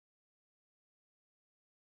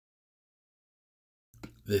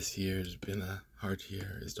This year has been a hard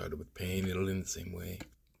year. It started with pain, it'll end the same way.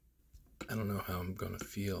 I don't know how I'm gonna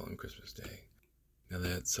feel on Christmas Day, now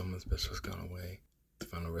that someone special has gone away to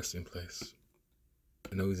find a resting place.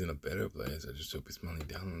 I know he's in a better place, I just hope he's smiling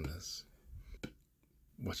down on us,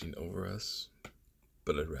 watching over us,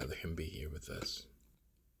 but I'd rather him be here with us.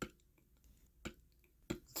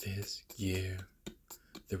 This year,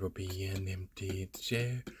 there will be an empty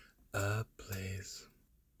chair, a place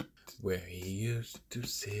where he used to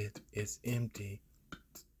sit is empty.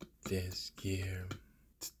 This year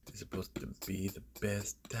is supposed to be the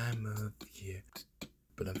best time of year,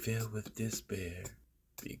 but I'm filled with despair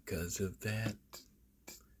because of that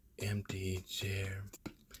empty chair.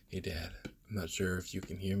 Hey Dad, I'm not sure if you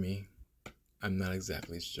can hear me. I'm not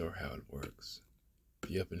exactly sure how it works.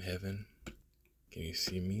 You up in heaven? Can you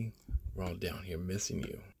see me? We're all down here missing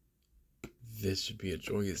you. This should be a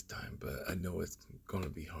joyous time, but I know it's gonna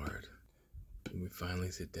be hard. When we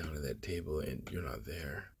finally sit down at that table and you're not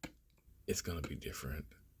there, it's gonna be different.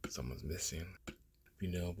 Someone's missing.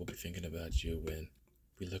 We'll be thinking about you when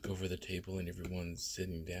we look over the table and everyone's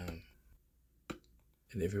sitting down.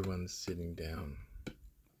 And everyone's sitting down.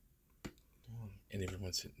 And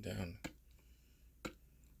everyone's sitting down.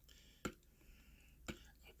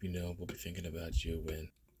 We'll be thinking about you when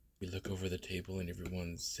we look over the table and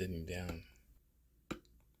everyone's sitting down.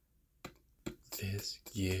 This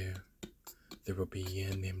year, there will be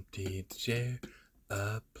an empty chair,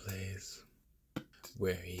 a place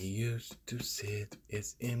where he used to sit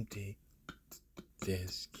is empty.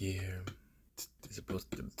 This year is supposed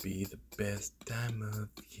to be the best time of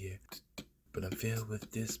year, but I'm filled with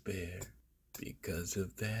despair because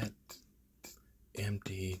of that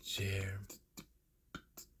empty chair.